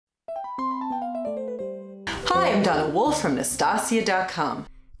I'm Donna Wolfe from Naztazia.com.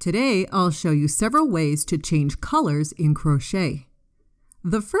 Today, I'll show you several ways to change colors in crochet.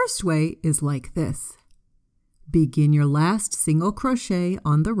 The first way is like this. Begin your last single crochet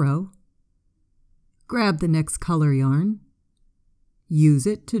on the row. Grab the next color yarn. Use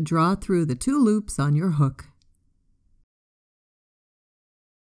it to draw through the 2 loops on your hook.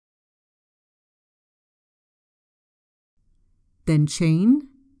 Then chain,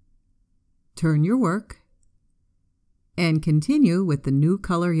 turn your work, and continue with the new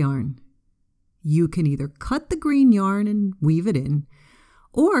color yarn. You can either cut the green yarn and weave it in,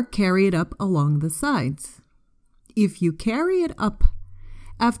 or carry it up along the sides. If you carry it up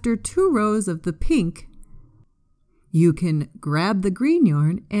after 2 rows of the pink, you can grab the green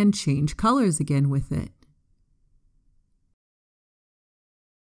yarn and change colors again with it.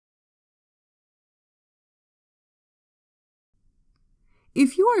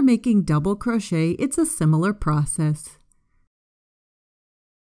 If you are making double crochet, it's a similar process.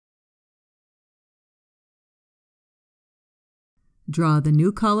 Draw the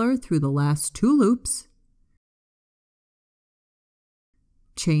new color through the last 2 loops,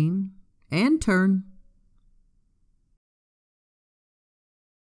 chain, and turn.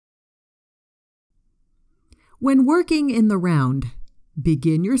 When working in the round,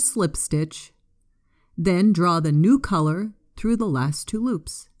 begin your slip stitch, then draw the new color through the last 2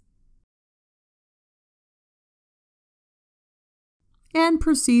 loops. And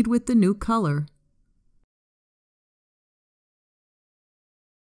proceed with the new color.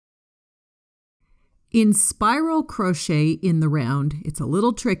 In spiral crochet in the round, it's a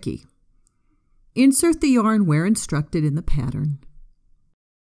little tricky. Insert the yarn where instructed in the pattern.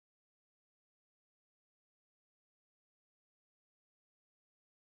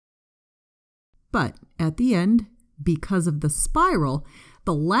 But at the end, because of the spiral,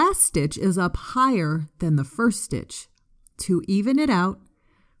 the last stitch is up higher than the first stitch. To even it out,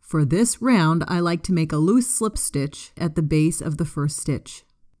 for this round, I like to make a loose slip stitch at the base of the first stitch.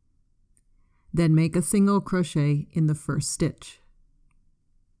 Then make a single crochet in the first stitch.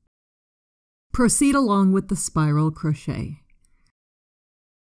 Proceed along with the spiral crochet.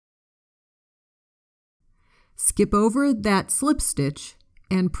 Skip over that slip stitch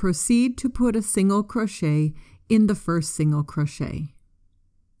and proceed to put a single crochet in the first single crochet.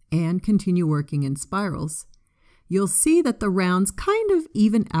 And continue working in spirals. You'll see that the rounds kind of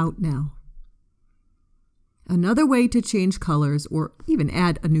even out now. Another way to change colors or even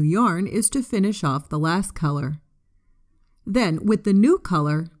add a new yarn is to finish off the last color. Then, with the new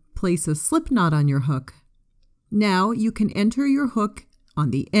color, place a slip knot on your hook. Now you can enter your hook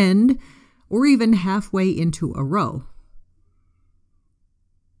on the end or even halfway into a row.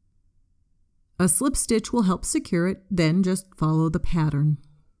 A slip stitch will help secure it, then just follow the pattern.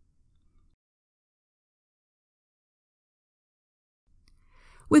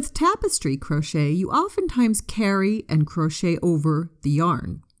 With tapestry crochet, you oftentimes carry and crochet over the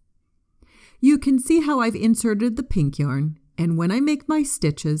yarn. You can see how I've inserted the pink yarn, and when I make my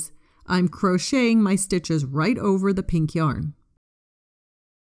stitches, I'm crocheting my stitches right over the pink yarn.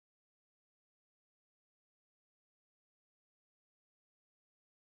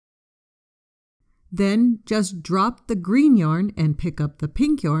 Then just drop the green yarn and pick up the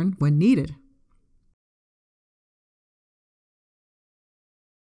pink yarn when needed.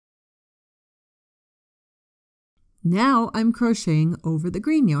 Now I'm crocheting over the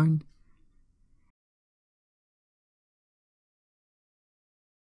green yarn.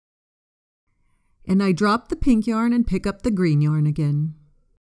 And I drop the pink yarn and pick up the green yarn again.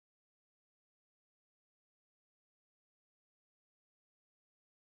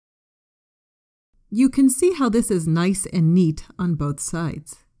 You can see how this is nice and neat on both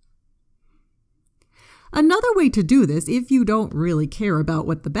sides. Another way to do this, if you don't really care about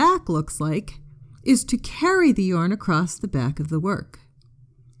what the back looks like, is to carry the yarn across the back of the work.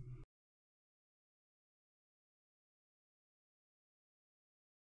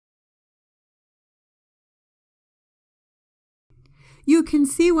 You can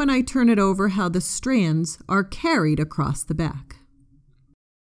see when I turn it over how the strands are carried across the back.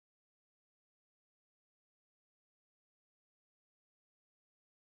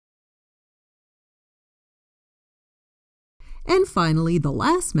 And finally, the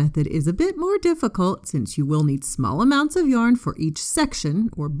last method is a bit more difficult since you will need small amounts of yarn for each section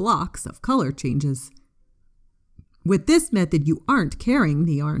or blocks of color changes. With this method, you aren't carrying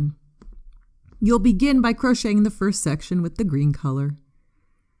the yarn. You'll begin by crocheting the first section with the green color.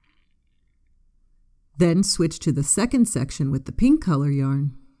 Then switch to the second section with the pink color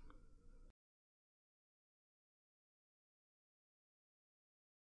yarn.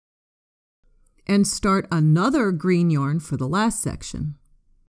 and start another green yarn for the last section.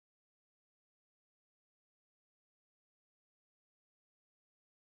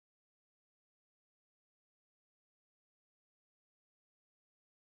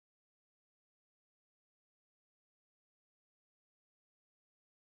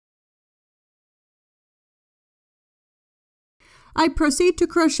 I proceed to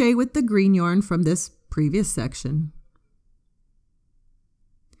crochet with the green yarn from this previous section.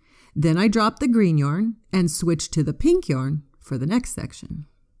 Then I drop the green yarn and switch to the pink yarn for the next section.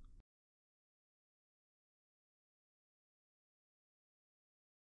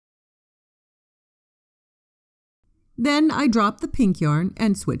 Then I drop the pink yarn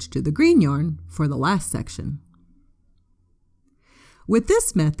and switch to the green yarn for the last section. With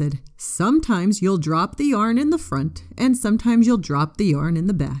this method, sometimes you'll drop the yarn in the front and sometimes you'll drop the yarn in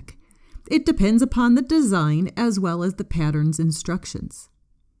the back. It depends upon the design as well as the pattern's instructions.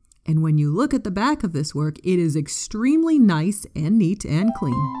 And when you look at the back of this work, it is extremely nice and neat and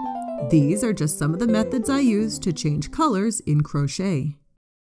clean. These are just some of the methods I use to change colors in crochet.